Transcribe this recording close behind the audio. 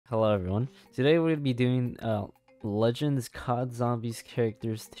Hello everyone. Today we're gonna be doing Legends COD Zombies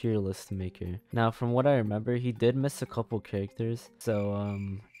characters tier list maker. Now from what I remember, he did miss a couple characters, so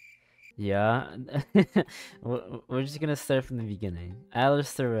yeah. We're just gonna start from the beginning.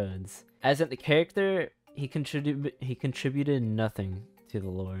 Alistair Rhodes. As in the character, he contributed nothing to the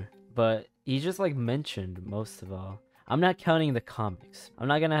lore, but he just like mentioned most of all. I'm not counting the comics. I'm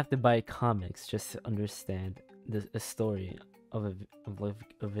not gonna have to buy comics just to understand the story of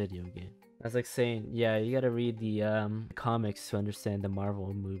a video game. That's like saying, yeah, you gotta read the comics to understand the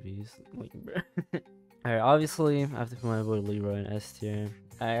Marvel movies. Like, alright, obviously I have to put my boy Leroy in S tier.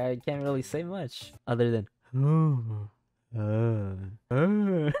 I can't really say much other than now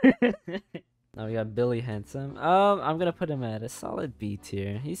we got Billy Handsome. I'm gonna put him at a solid B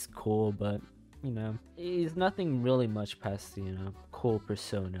tier. He's cool, but you know, he's nothing really much past the, cool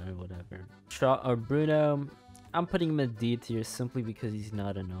persona or whatever. Or Bruno, I'm putting him in D tier simply because he's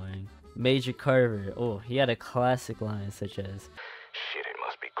not annoying. Major Carver, oh, he had a classic line such as, "Shit, it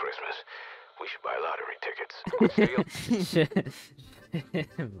must be Christmas. We should buy lottery tickets." Shit.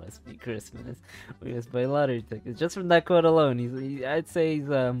 It must be Christmas. We must buy lottery tickets. Just from that quote alone, I'd say he's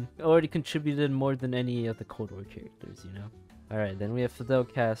already contributed more than any of the Cold War characters, you know? Alright, then we have Fidel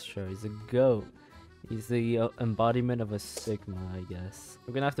Castro. He's a GOAT. He's the embodiment of a Sigma, I guess.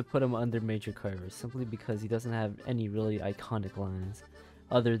 We're gonna have to put him under Major Carver simply because he doesn't have any really iconic lines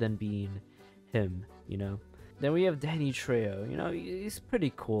other than being him, you know? Then we have Danny Trejo. You know, he's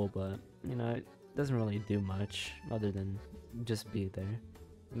pretty cool, but, you know, doesn't really do much other than just be there.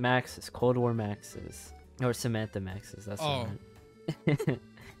 Maxis, Cold War Maxis. Or Samantha Maxis, that's oh. Right.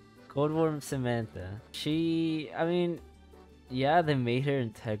 Cold War Samantha. I mean, yeah, they made her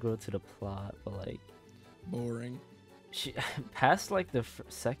integral to the plot, but like, boring. She past like the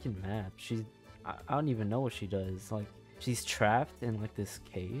second map, I don't even know what she does. Like, she's trapped in like this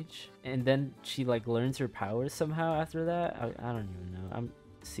cage, and then she like learns her powers somehow after that. I don't even know. I'm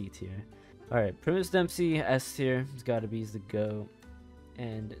C tier. All right, Primus Dempsey S tier. He's got to be the GOAT.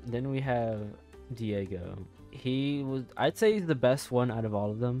 And then we have Diego. I'd say he's the best one out of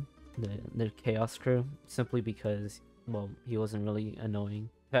all of them. The Chaos crew, simply because, well, he wasn't really annoying.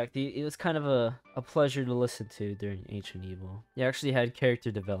 In fact, he was kind of a pleasure to listen to during Ancient Evil. He actually had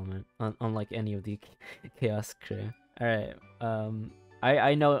character development, unlike any of the Chaos crew. Alright,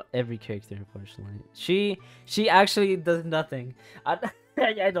 I know every character, unfortunately. She actually does nothing.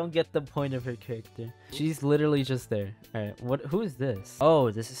 I don't get the point of her character. She's literally just there. Alright, who is this?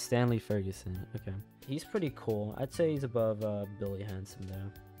 Oh, this is Stanley Ferguson. Okay. He's pretty cool. I'd say he's above Billy Handsome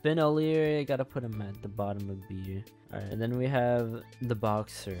though. Finn O'Leary, gotta put him at the bottom of B. Alright, and then we have the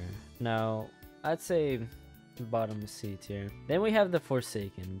Boxer. Now, I'd say the bottom of C tier. Then we have the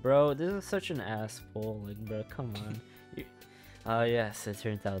Forsaken. Bro, this is such an asshole. Like, bro, come on. Oh yes, it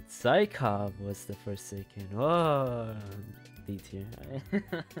turns out Zykob was the Forsaken. Oh, D tier.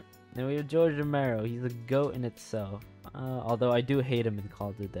 Then we have George Romero. He's a GOAT in itself. Although I do hate him in Call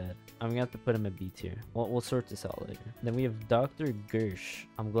of the Dead. I'm gonna have to put him at B tier. We'll sort this out later. Then we have Dr. Gersh.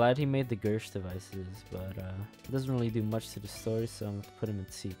 I'm glad he made the Gersh devices, but it doesn't really do much to the story, so I'm gonna put him in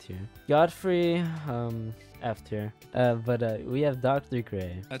C tier. Godfrey, F tier. But we have Dr.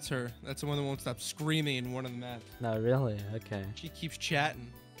 Gray. That's her. That's the one that won't stop screaming in one of the maps. No, really? Okay. She keeps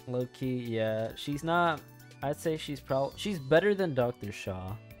chatting. Low-key, yeah. She's not... I'd say she's better than Dr.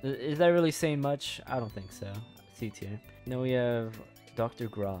 Shaw. Is that really saying much? I don't think so. C tier. Then we have Dr.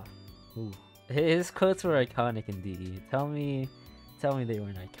 Groff. Ooh. His quotes were iconic indeed. Tell me they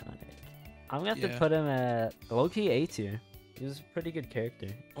weren't iconic. I'm gonna have to put him at low-key A tier. He was a pretty good character.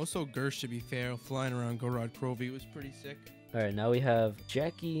 Also, Gersh, to be fair, flying around Gorod Crovey was pretty sick. Alright, now we have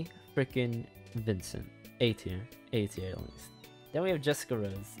Jackie frickin' Vincent. A tier. A tier at least. Then we have Jessica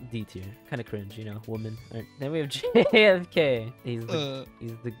Rose, D tier. Kind of cringe, you know, woman. Right. Then we have JFK. He's the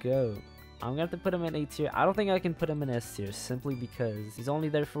GOAT. I'm gonna have to put him in A tier. I don't think I can put him in S tier simply because he's only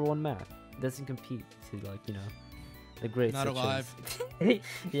there for one map. He doesn't compete to, like, you know, the greats. Not alive.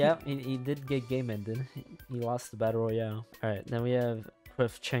 Yeah, he did get game ended. He lost the battle royale. All right, then we have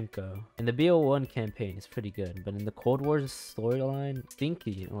Kravchenko. In the BO1 campaign, it's pretty good, but in the Cold War storyline,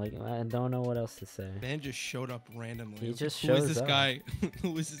 stinky. Like, I don't know what else to say. Man just showed up randomly. He just shows up. Who is this guy?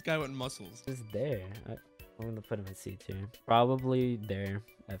 Who is this guy with muscles? Just there. I'm gonna put him in C tier. Probably there,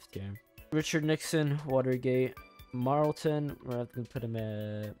 F tier. Richard Nixon, Watergate. Marlton, we're gonna put him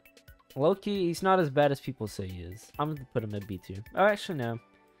at... Loki, he's not as bad as people say he is. I'm gonna put him at B tier. Oh, actually, no.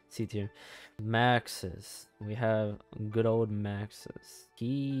 C tier. Maxis. We have good old Maxis.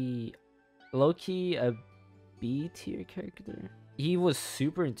 He... Loki, a B tier character. He was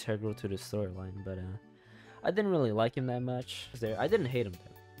super integral to the storyline, but I didn't really like him that much. I didn't hate him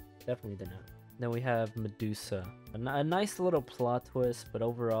though. Definitely didn't. Then we have Medusa. A nice little plot twist, but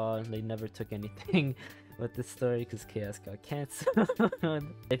overall, they never took anything with the story because Chaos got canceled.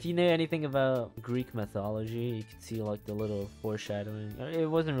 If you knew anything about Greek mythology, you could see like the little foreshadowing. It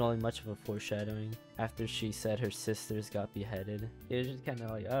wasn't really much of a foreshadowing after she said her sisters got beheaded. It was just kind of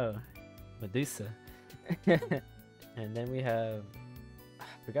like, oh, Medusa. And then we have, I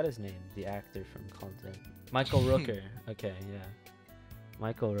forgot his name, the actor from Content. Michael Rooker. Okay, yeah.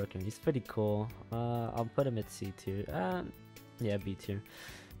 Michael Rooker. He's pretty cool. I'll put him at C tier. Yeah, B tier.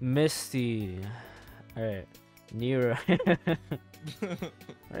 Misty. Alright. Nero.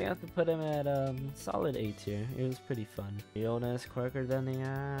 I have to put him at solid A tier. It was pretty fun. Jonas quicker than the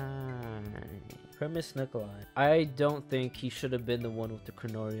eye. Primus Nikolai. I don't think he should have been the one with the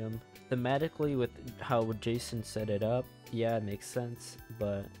Chronorium. Thematically, with how Jason set it up, yeah, it makes sense.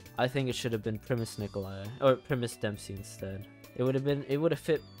 But I think it should have been Primus Nikolai or Primus Dempsey instead. It would have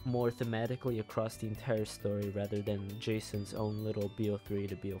fit more thematically across the entire story rather than Jason's own little BO3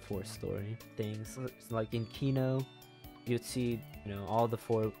 to BO4 story things. Like in Kino, you'd see, you know, all the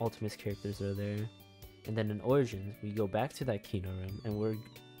 4 Ultimus characters are there, and then in Origins we go back to that Kino room and we're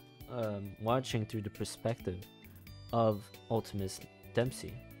watching through the perspective of Ultimus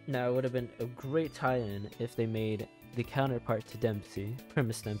Dempsey. Now it would have been a great tie-in if they made the counterpart to Dempsey,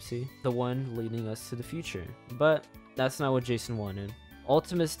 Primus Dempsey, the one leading us to the future, but that's not what Jason wanted.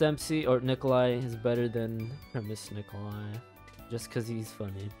 Ultimus Dempsey or Nikolai is better than Primus Nikolai, just because he's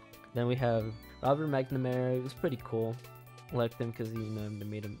funny. Then we have Robert McNamara. He was pretty cool. Liked him because, you know, they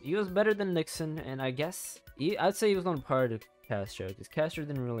made him. He was better than Nixon, and I guess I'd say he was on par to Castro, because Castro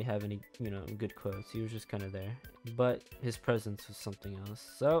didn't really have any, you know, good quotes. He was just kind of there, but his presence was something else.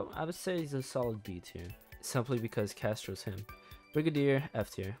 So I would say he's a solid B tier, simply because Castro's him. Brigadier,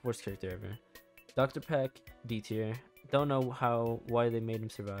 F tier, worst character ever. Dr. Peck, D tier. Don't know why they made him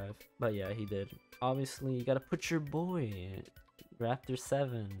survive, but yeah, he did. Obviously, you gotta put your boy, Raptor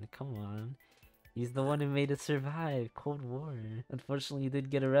 7. Come on, he's the one who made it survive Cold War. Unfortunately, he did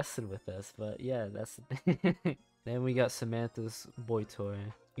get arrested with us, but yeah, that's the thing. Then we got Samantha's boy toy.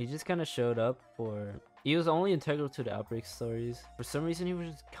 He just kind of showed up for. He was only integral to the Outbreak stories. For some reason, he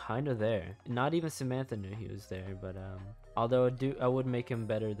was just kind of there. Not even Samantha knew he was there, but although I would make him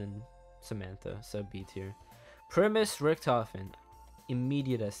better than Samantha, so B tier. Primus Richthofen,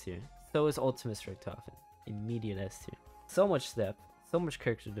 immediate S tier. So is Ultimus Richthofen, immediate S tier. So much depth, so much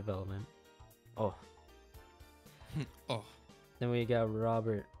character development. Oh. Oh. Then we got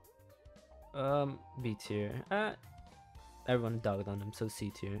Robert. B tier. Everyone dogged on him, so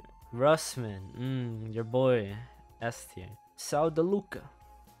C tier. Russman, your boy, S tier. Sal DeLuca,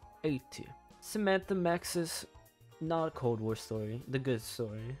 A tier. Samantha Maxis, not a Cold War story, the good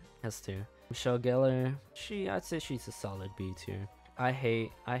story, S tier. Michelle Gellar, I'd say she's a solid B tier. I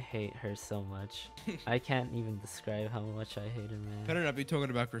hate her so much. I can't even describe how much I hate her, man. Better not be talking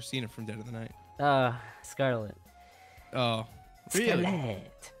about Christina from Dead of the Night. Scarlet. Oh, really?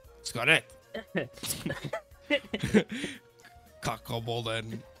 Scarlet.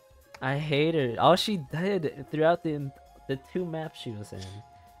 Cocklebolden. I hate her. All she did throughout the 2 maps she was in.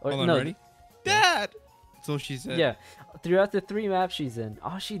 Or, Hold on, no, ready? Dad! That's all she said. Yeah, throughout the 3 maps she's in,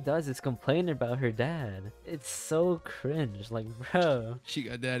 all she does is complain about her dad. It's so cringe, like, bro. She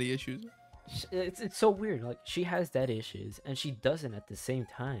got daddy issues. It's so weird. Like, she has daddy issues, and she doesn't at the same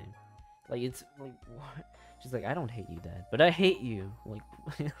time. Like, it's like, what? She's like, I don't hate you, Dad, but I hate you. Like,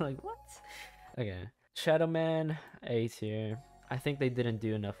 like what? Okay, Shadow Man, A tier. I think they didn't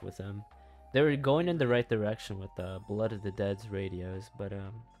do enough with him. They were going in the right direction with the Blood of the Dead's radios, but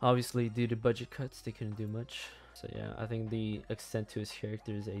obviously due to budget cuts, they couldn't do much. So yeah, I think the extent to his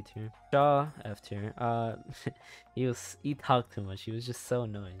character is A tier. Shaw, F tier. He talked too much. He was just so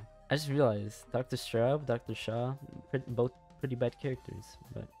annoying. I just realized Dr. Straub, Dr. Shaw, both pretty bad characters,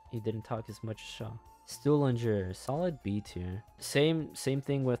 but he didn't talk as much as Shaw. Stullinger, solid B tier. Same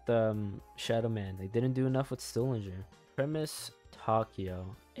thing with Shadow Man. They didn't do enough with Stullinger. Primus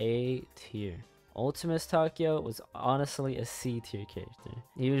Takio, A tier. Ultimus Takio was honestly a C tier character.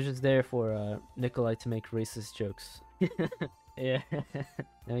 He was just there for Nikolai to make racist jokes. Yeah.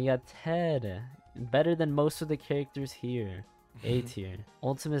 Then we got Ted, better than most of the characters here. A tier.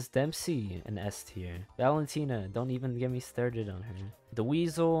 Ultimus Dempsey, an S tier. Valentina, don't even get me started on her. The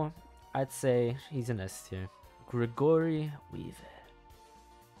Weasel, I'd say he's an S tier. Grigory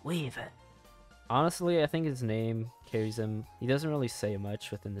Weaver. Honestly, I think his name carries him. He doesn't really say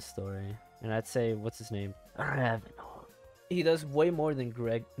much within the story. And I'd say, what's his name? Ravenor. He does way more than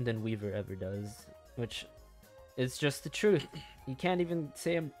Weaver ever does, which is just the truth. You can't even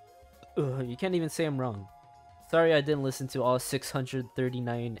say him. You can't even say him wrong. Sorry I didn't listen to all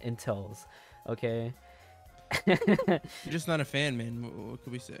 639 intels. Okay. You're just not a fan, man. What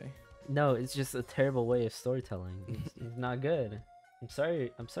could we say? No, it's just a terrible way of storytelling. It's not good. I'm sorry,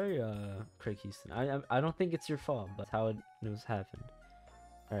 Craig Houston. I don't think it's your fault, but that's how it was happened.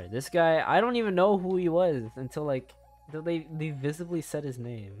 All right, this guy, I don't even know who he was until like they visibly said his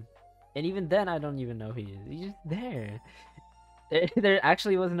name, and even then I don't even know who he is. He's just there. There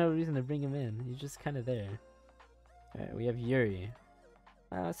actually was no reason to bring him in. He's just kind of there. All right, we have Yuri.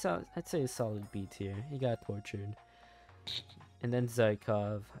 So I'd say a solid B tier. He got tortured. And then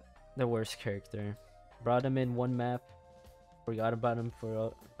Zykov, the worst character. Brought him in one map, forgot about him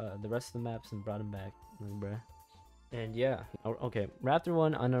for the rest of the maps, and brought him back. Like, bruh. And yeah, okay. Raptor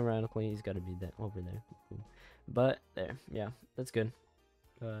 1, unironically, he's got to be that over there. Cool. But there, yeah, that's good.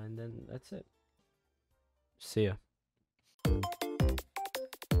 And then that's it. See ya.